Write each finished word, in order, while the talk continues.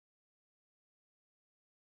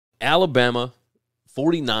Alabama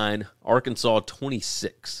 49, Arkansas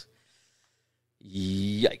 26.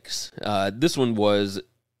 Yikes. This one was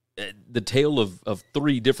the tale of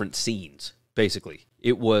three different scenes, basically.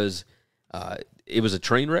 It was a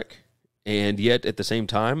train wreck, and yet at the same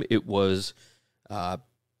time, it was,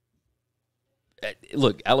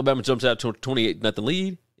 look, Alabama jumps out to a 28-0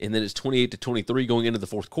 lead, and then it's 28-23 going into the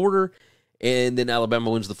fourth quarter, and then Alabama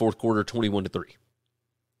wins the fourth quarter 21-3.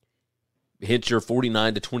 Hits your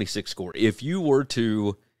 49-26 score. If you were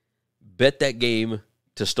to bet that game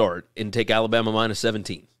to start and take Alabama minus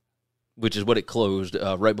 17, which is what it closed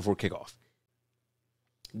right before kickoff,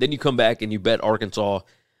 then you come back and you bet Arkansas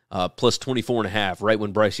plus 24.5 right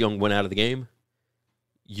when Bryce Young went out of the game,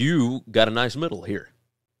 you got a nice middle here.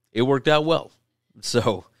 It worked out well.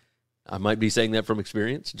 So I might be saying that from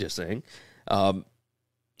experience, just saying.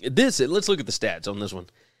 Let's look at the stats on this one.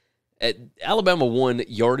 Alabama won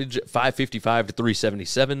yardage 555 to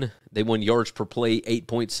 377. They won yards per play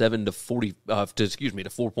 8.7 to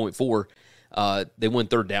 4.4. They won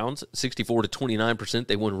third downs 64 to 29%.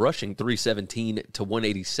 They won rushing 317 to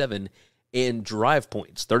 187, and drive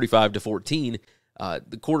points 35 to 14.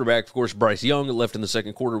 The quarterback, of course, Bryce Young, left in the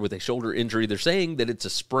second quarter with a shoulder injury. They're saying that it's a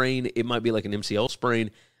sprain. It might be like an MCL sprain.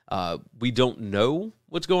 We don't know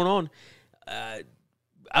what's going on.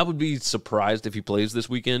 I would be surprised if he plays this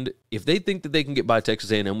weekend. If they think that they can get by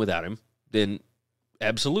Texas A&M without him, then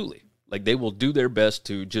absolutely. Like, they will do their best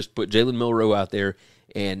to just put Jalen Milroe out there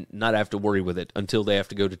and not have to worry with it until they have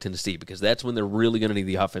to go to Tennessee, because that's when they're really going to need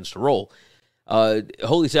the offense to roll.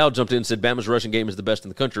 Holy Sal jumped in and said Bama's rushing game is the best in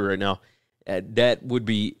the country right now. That would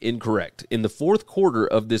be incorrect. In the fourth quarter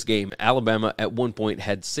of this game, Alabama at one point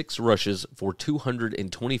had 6 rushes for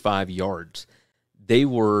 225 yards. They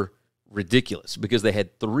were ridiculous because they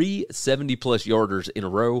had 3 70-plus yarders in a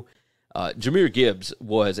row. Jahmyr Gibbs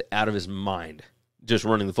was out of his mind just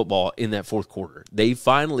running the football in that fourth quarter. They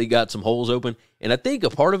finally got some holes open, and I think a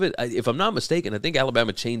part of it, if I'm not mistaken, I think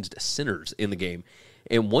Alabama changed centers in the game.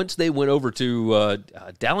 And once they went over to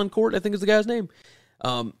Dallencourt, I think is the guy's name,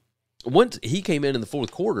 once he came in the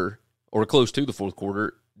fourth quarter, or close to the fourth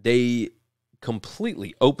quarter, they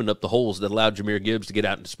completely opened up the holes that allowed Jahmyr Gibbs to get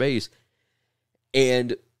out into space.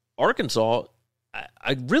 And Arkansas,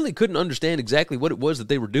 I really couldn't understand exactly what it was that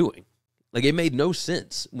they were doing. Like, it made no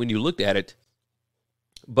sense when you looked at it.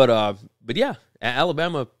 But yeah,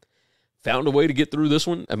 Alabama found a way to get through this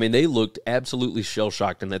one. I mean, they looked absolutely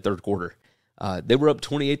shell-shocked in that third quarter. They were up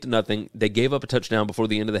 28-0. They gave up a touchdown before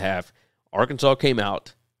the end of the half. Arkansas came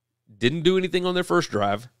out, didn't do anything on their first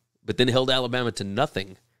drive, but then held Alabama to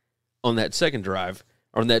nothing on that second drive,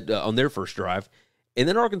 or on their first drive. And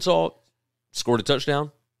then Arkansas scored a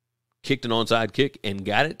touchdown, kicked an onside kick, and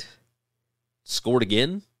got it. Scored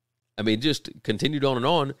again. I mean, just continued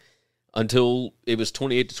on until it was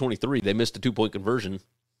 28-23. They missed a 2-point conversion.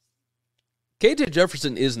 KJ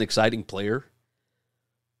Jefferson is an exciting player,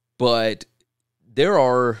 but there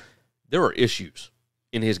are issues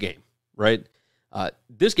in his game, right?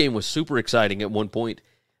 This game was super exciting at one point,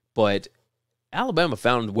 but Alabama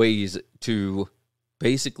found ways to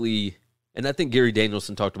basically, and I think Gary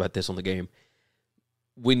Danielson talked about this on the game,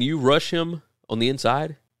 when you rush him on the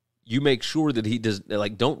inside, you make sure that he does,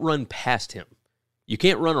 don't run past him. You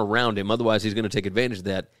can't run around him, otherwise he's going to take advantage of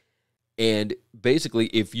that. And basically,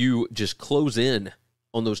 if you just close in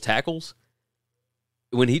on those tackles,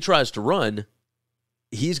 when he tries to run,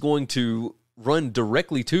 he's going to run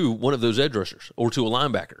directly to one of those edge rushers or to a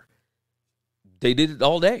linebacker. They did it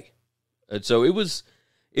all day. And so it was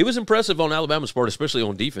impressive on Alabama's part, especially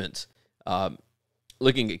on defense.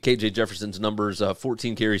 Looking at KJ Jefferson's numbers,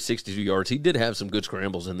 14 carries, 62 yards. He did have some good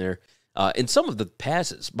scrambles in there. And some of the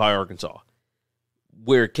passes by Arkansas,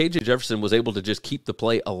 where KJ Jefferson was able to just keep the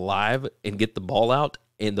play alive and get the ball out,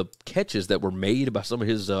 and the catches that were made by some of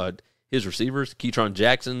his receivers, Ketron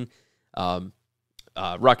Jackson,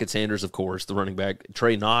 Rocket Sanders, of course, the running back,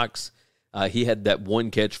 Trey Knox, he had that one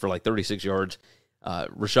catch for like 36 yards,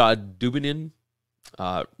 Rashad Dubinin,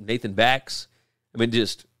 Nathan Bax, I mean,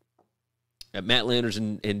 just Matt Landers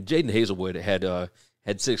and Jaden Hazelwood had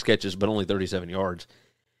 6 catches, but only 37 yards.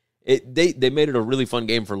 They made it a really fun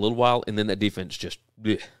game for a little while, and then that defense just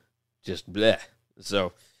bleh.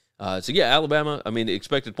 So yeah, Alabama, I mean,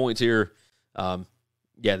 expected points here.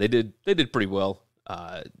 Yeah, they did pretty well.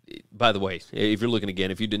 By the way, if you're looking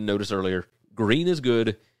again, if you didn't notice earlier, green is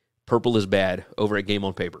good, purple is bad over at Game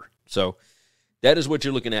on Paper. So that is what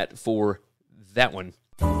you're looking at for that one.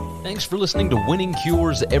 Thanks for listening to Winning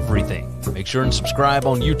Cures Everything. Make sure and subscribe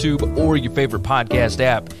on YouTube or your favorite podcast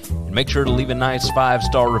app, and make sure to leave a nice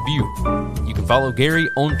 5-star review. You can follow Gary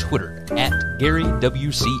on Twitter at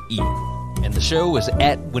GaryWCE. and the show is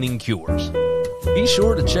 @WinningCures. Be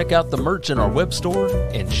sure to check out the merch in our web store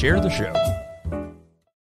and share the show.